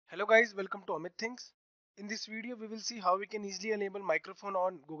Hello guys, welcome to Amit Things. In this video, we will see how we can easily enable microphone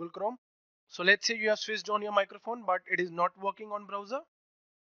on Google Chrome. So let's say you have switched on your microphone, but it is not working on browser.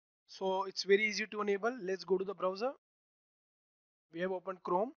 So it's very easy to enable. Let's go to the browser. We have opened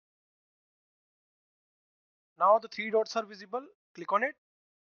Chrome. Now the three dots are visible. Click on it.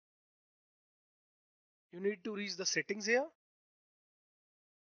 You need to reach the settings here.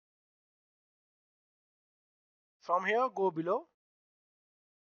 From here, go below.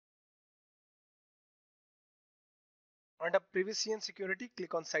 Under privacy and security,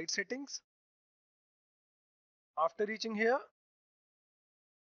 click on site settings. After reaching here,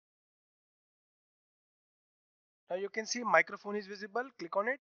 now you can see microphone is visible. Click on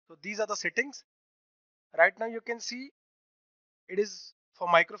it. So these are the settings. Right now you can see it is for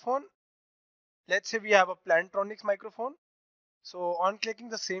microphone. Let's say we have a Plantronics microphone. So on clicking,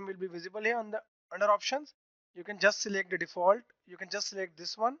 the same will be visible here under options. You can just select the default. You can just select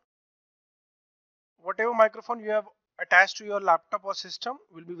this one. Whatever microphone you have attached to your laptop or system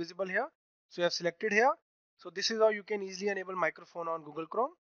will be visible here. So you have selected here. So this is how you can easily enable microphone on Google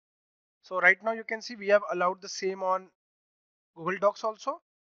Chrome. So right now you can see we have allowed the same on Google Docs also.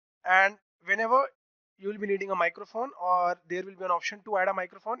 And whenever you will be needing a microphone or there will be an option to add a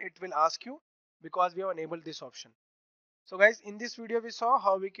microphone, it will ask you because we have enabled this option. So guys, in this video we saw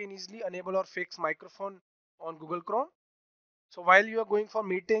how we can easily enable or fix microphone on Google Chrome. So while you are going for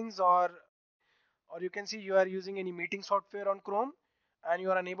meetings or you can see you are using any meeting software on Chrome and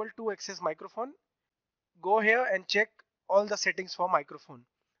you are unable to access microphone, go here and check all the settings for microphone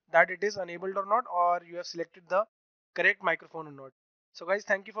that it is enabled or not, or you have selected the correct microphone or not. So guys,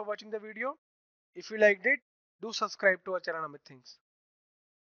 thank you for watching the video. If you liked it, do subscribe to our channel Amit Things.